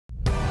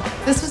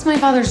This was my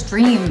father's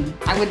dream.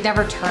 I would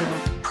never turn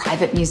a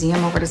private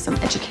museum over to some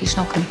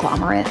educational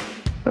conglomerate.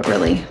 But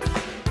really,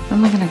 what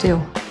am I gonna do?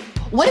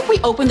 What if we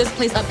open this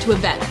place up to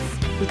events?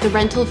 With the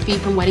rental fee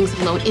from weddings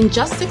alone, in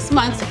just 6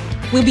 months,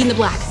 we'll be in the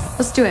black.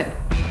 Let's do it.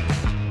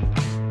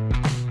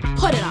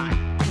 Put it on.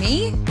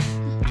 Me?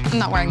 I'm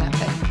not wearing that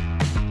thing.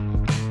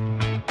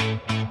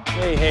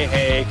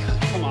 Hey,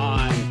 come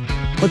on.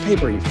 What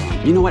paper are you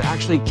from? You know what,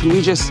 actually,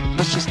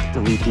 let's just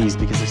delete these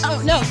because this.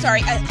 Oh, no,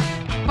 sorry.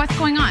 What's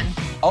going on?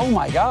 Oh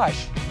my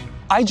gosh.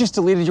 I just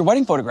deleted your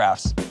wedding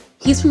photographs.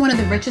 He's from one of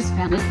the richest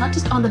families, not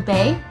just on the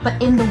Bay, but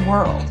in the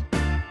world.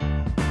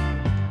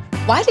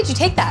 Why did you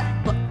take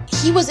that? Well,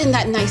 he was in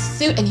that nice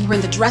suit and you were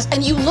in the dress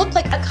and you looked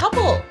like a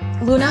couple.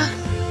 Luna,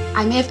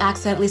 I may have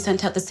accidentally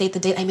sent out the save the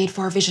date I made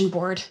for our vision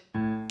board.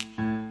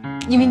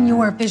 You mean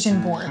your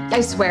vision board?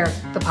 I swear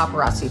the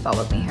paparazzi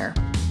followed me here.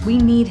 We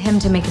need him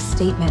to make a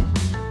statement.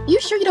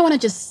 You sure you don't want to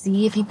just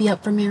see if he'd be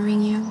up for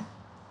marrying you?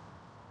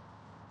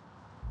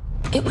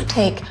 It would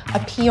take a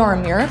PR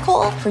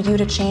miracle for you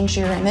to change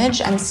your image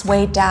and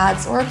sway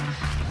Dad's or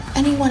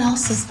anyone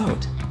else's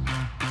vote.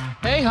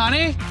 Hey,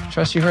 honey.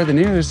 Trust you heard the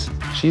news.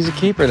 She's a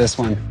keeper, this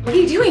one. What are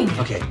you doing?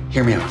 Okay,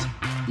 hear me out.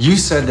 You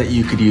said that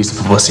you could use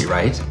publicity,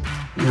 right?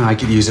 You know, I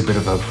could use a bit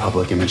of a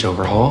public image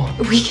overhaul.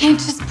 We can't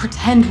just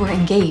pretend we're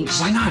engaged.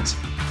 Why not?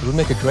 It would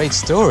make a great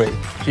story.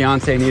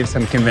 Fiance needs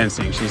some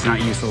convincing. She's not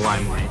used to the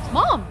limelight.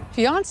 Mom,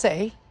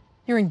 fiance,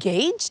 you're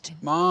engaged?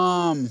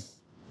 Mom.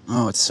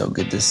 Oh, it's so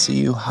good to see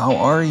you. How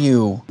are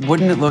you?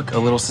 Wouldn't it look a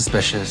little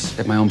suspicious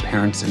if my own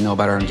parents didn't know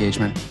about our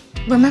engagement?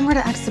 Remember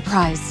to act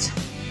surprised.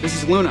 This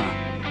is Luna,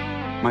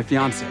 my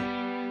fiance.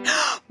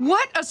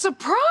 What a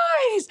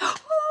surprise!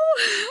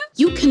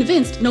 You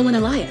convinced Nolan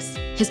Elias.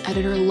 His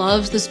editor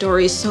loves the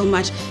story so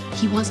much,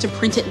 he wants to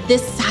print it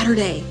this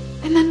Saturday.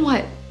 And then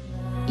what?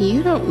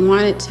 You don't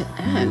want it to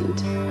end.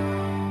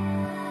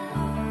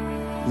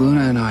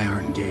 Luna and I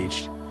aren't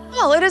engaged.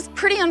 Well, it is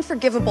pretty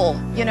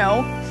unforgivable, you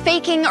know,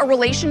 faking a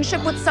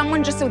relationship with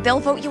someone just so they'll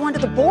vote you onto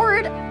the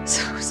board.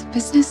 So it was a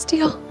business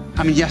deal?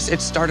 I mean, yes, it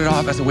started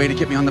off as a way to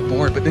get me on the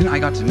board, but then I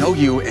got to know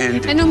you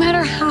and And no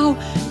matter how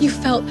you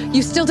felt,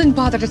 you still didn't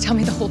bother to tell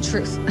me the whole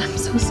truth. I'm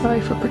so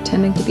sorry for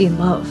pretending to be in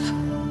love.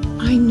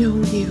 I know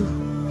you,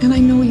 and I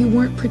know you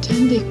weren't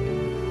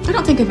pretending. I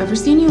don't think I've ever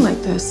seen you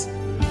like this.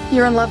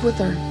 You're in love with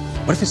her.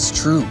 What if it's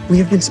true? We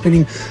have been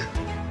spending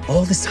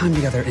all this time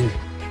together, and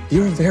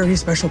you're a very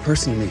special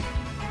person to me.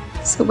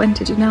 So when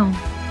did you know?